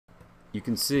you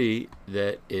can see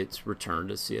that it's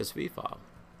returned a CSV file.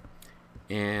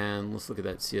 And let's look at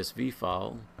that CSV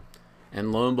file.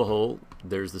 And lo and behold,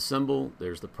 there's the symbol,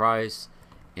 there's the price,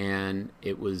 and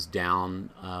it was down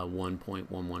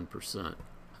 1.11%.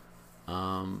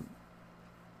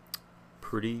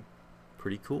 Pretty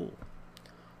cool.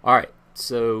 All right,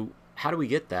 so how do we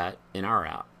get that in our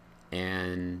app?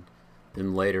 And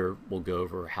then later we'll go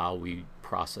over how we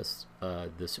process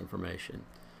this information.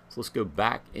 So let's go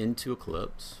back into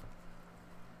Eclipse.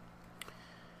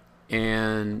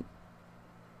 And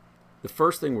the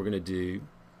first thing we're going to do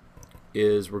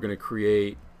is we're going to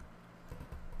create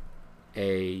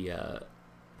a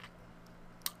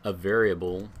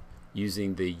variable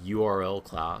using the URL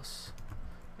class,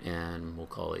 and we'll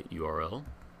call it URL.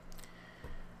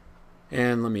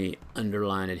 And let me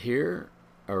underline it here,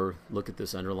 or look at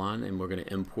this underline, and we're going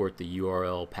to import the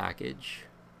URL package.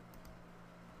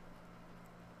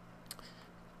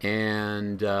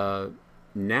 And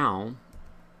now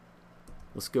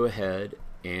let's go ahead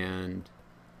and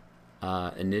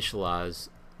initialize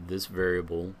this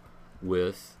variable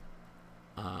with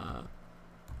our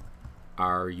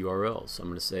URL. So I'm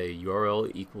going to say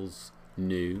URL equals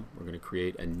new. We're going to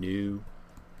create a new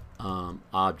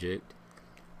object,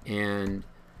 and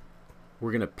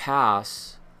we're going to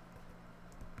pass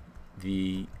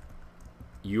the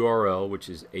URL, which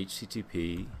is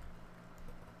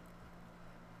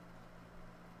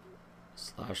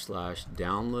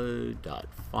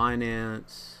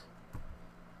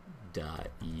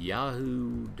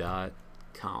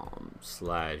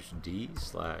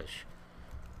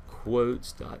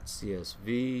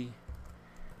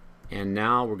and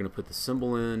now we're going to put the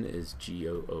symbol in as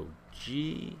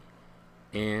GOOG,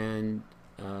 and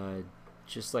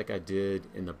just like I did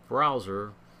in the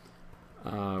browser,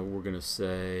 we're going to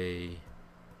say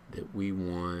that we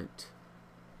want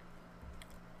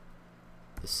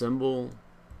the symbol,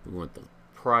 we want the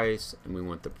price, and we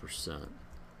want the percent.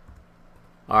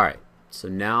 Alright, so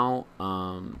now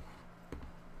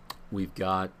we've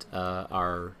got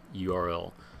our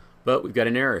URL, but we've got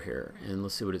an error here, and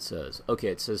let's see what it says. Okay,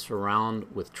 it says surround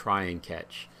with try and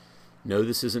catch. No,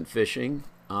 this isn't phishing.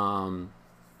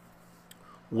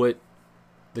 What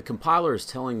the compiler is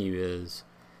telling you is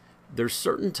there's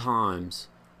certain times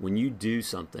when you do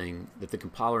something that the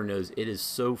compiler knows it is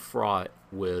so fraught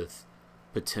with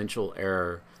potential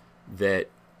error that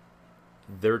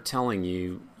they're telling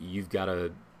you you've got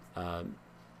to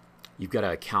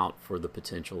account for the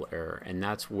potential error, and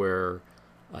that's where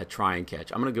try and catch.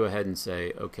 I'm going to go ahead and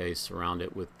say okay, surround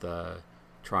it with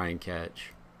try and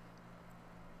catch.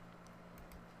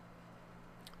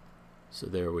 So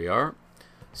there we are.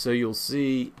 So you'll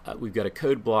see we've got a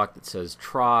code block that says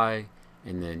try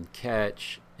and then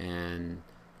catch, and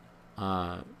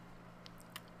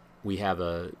we have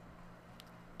a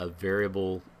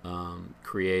variable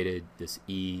created, this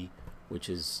E, which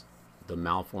is the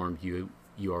malformed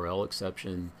URL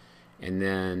exception, and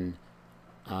then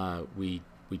we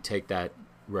take that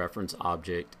reference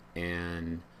object,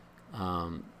 and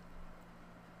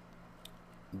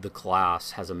the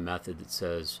class has a method that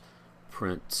says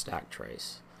print stack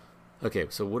trace. Okay,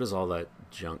 so what does all that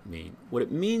junk mean? What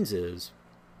it means is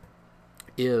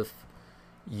if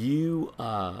you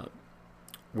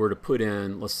were to put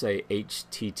in, let's say,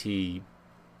 HTTP,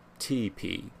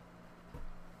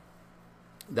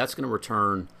 that's going to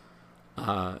return,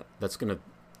 that's going to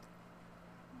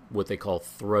what they call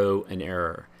throw an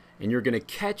error. And you're going to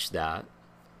catch that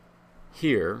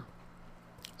here.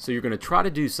 So you're going to try to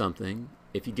do something.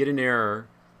 If you get an error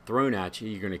thrown at you,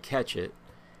 you're going to catch it,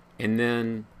 and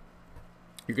then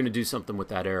you're going to do something with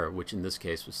that error, which in this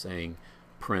case was saying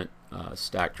print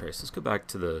stack trace. Let's go back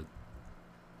to the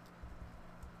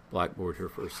blackboard here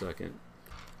for a second.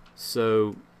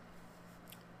 So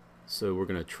we're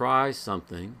going to try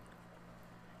something,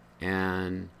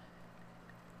 and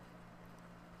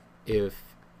if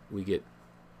we get,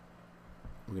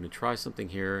 we're going to try something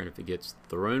here, and if it gets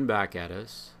thrown back at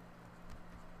us,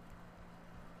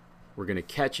 we're going to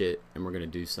catch it and we're going to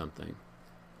do something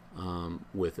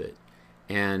with it.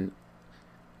 And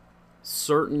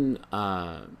certain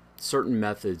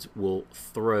methods will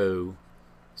throw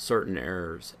certain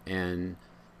errors, and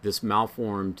this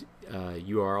malformed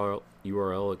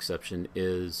URL exception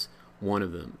is one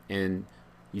of them. And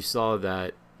you saw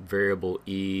that variable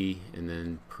E and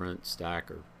then print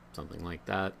stack or something like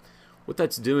that. What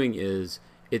that's doing is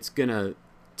it's going to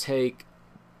take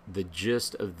the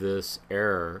gist of this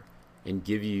error and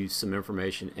give you some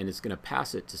information, and it's going to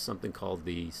pass it to something called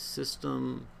the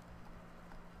system.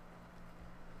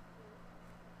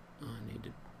 I need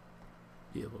to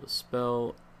be able to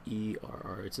spell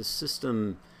ERR. It's a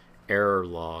system error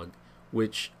log,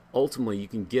 which ultimately you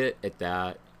can get at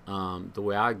that. The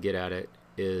way I get at it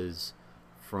is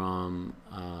from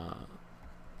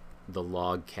the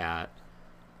log cat,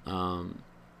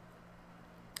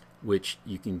 which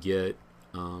you can get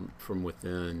from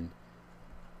within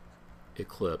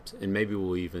Eclipse, and maybe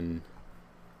we'll even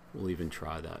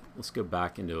try that. Let's go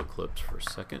back into Eclipse for a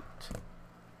second.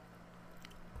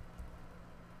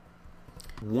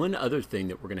 One other thing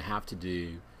that we're going to have to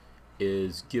do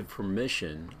is give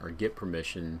permission or get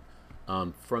permission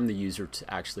from the user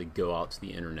to actually go out to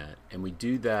the internet, and we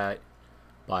do that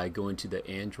by going to the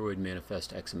Android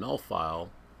manifest XML file.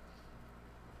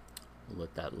 We'll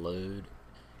let that load,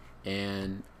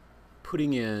 and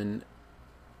putting in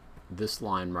this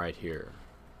line right here.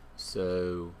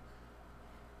 So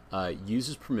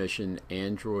uses permission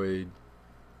Android.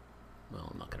 Well,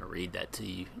 I'm not going to read that to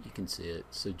you. You can see it.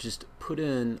 So just put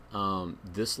in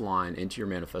this line into your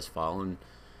manifest file, and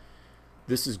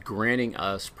this is granting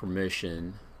us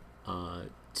permission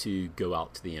to go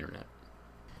out to the internet.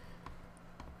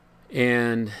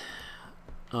 And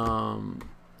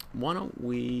why don't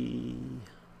we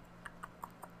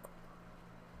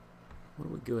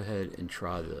go ahead and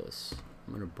try this?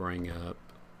 I'm going to bring up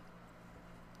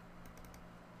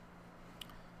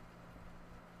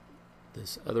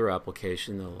this other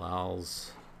application that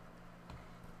allows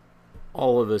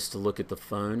all of us to look at the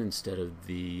phone instead of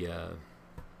the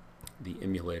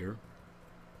emulator.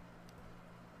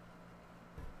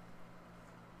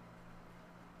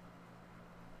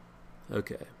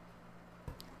 Okay,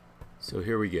 so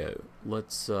here we go.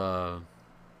 Let's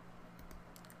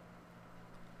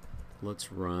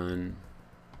run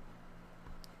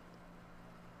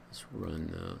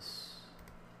this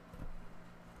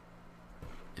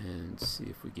and see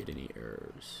if we get any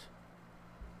errors.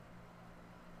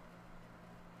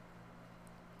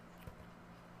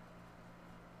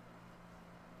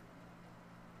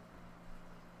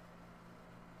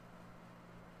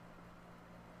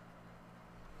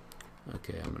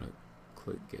 Okay, I'm going to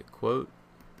click get quote.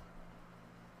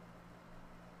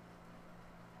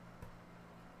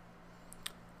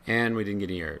 And we didn't get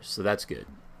any errors, so that's good.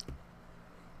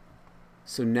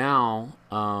 So now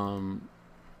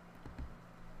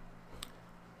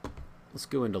let's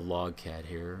go into logcat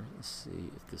here. Let's see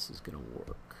if this is going to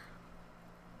work.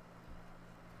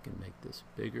 I can make this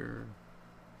bigger.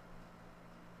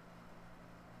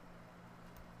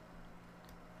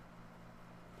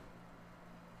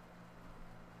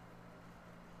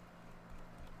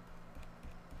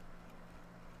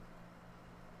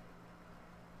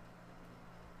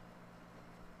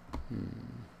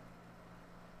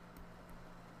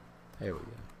 There we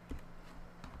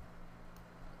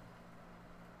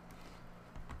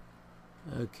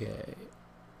go. Okay.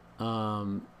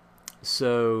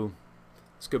 So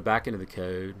let's go back into the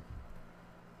code.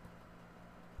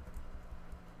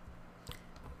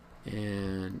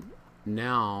 And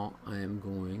now I am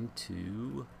going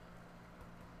to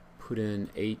put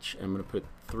in H. I'm going to put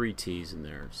 3 T's in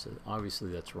there. So obviously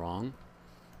that's wrong.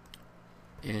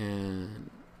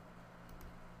 And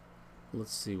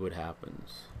let's see what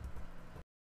happens.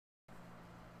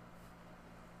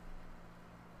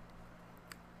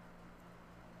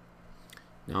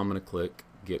 Now I'm going to click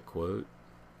get quote,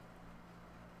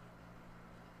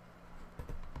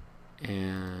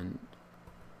 and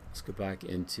let's go back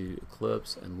into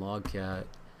Eclipse and logcat,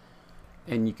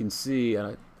 and you can see, and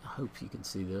I hope you can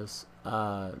see this,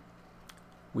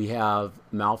 we have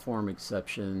malform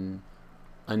exception,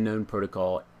 unknown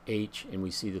protocol H, and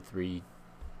we see the 3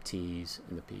 T's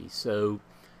and the P. So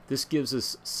this gives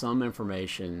us some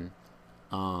information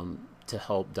to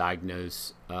help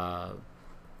diagnose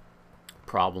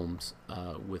problems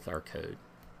with our code.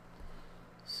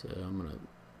 So I'm going to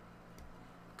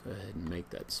go ahead and make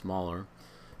that smaller.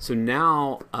 So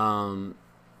now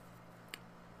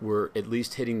we're at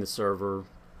least hitting the server,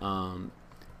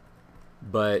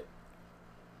 but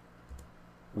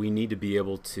we need to be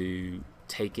able to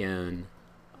take in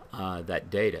that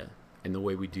data. And the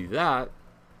way we do that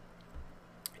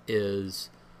is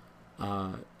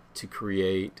to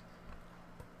create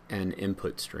an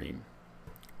input stream.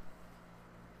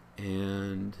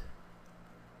 And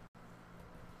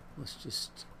let's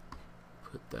just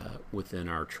put that within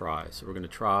our try. So we're going to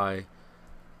try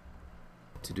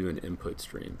to do an input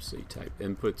stream. So you type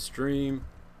input stream.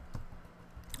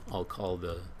 I'll call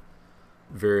the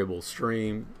variable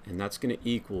stream, and that's going to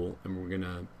equal, and we're going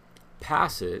to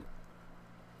pass it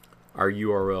our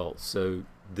URL. So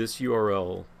this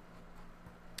URL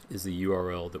is the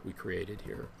URL that we created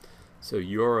here. So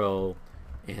URL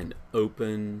and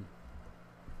open,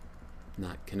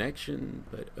 not connection,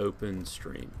 but open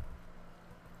stream.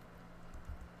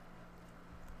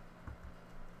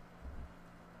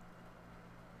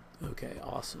 Okay,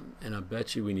 awesome. And I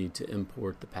bet you we need to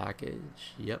import the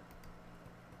package. Yep.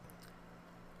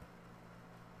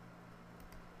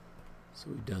 So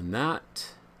we've done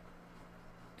that.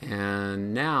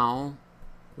 And now,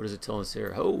 what does it tell us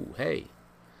here? Oh, hey,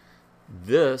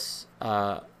 this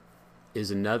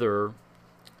is another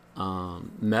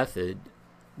method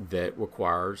that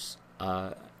requires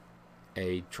a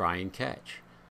try and catch.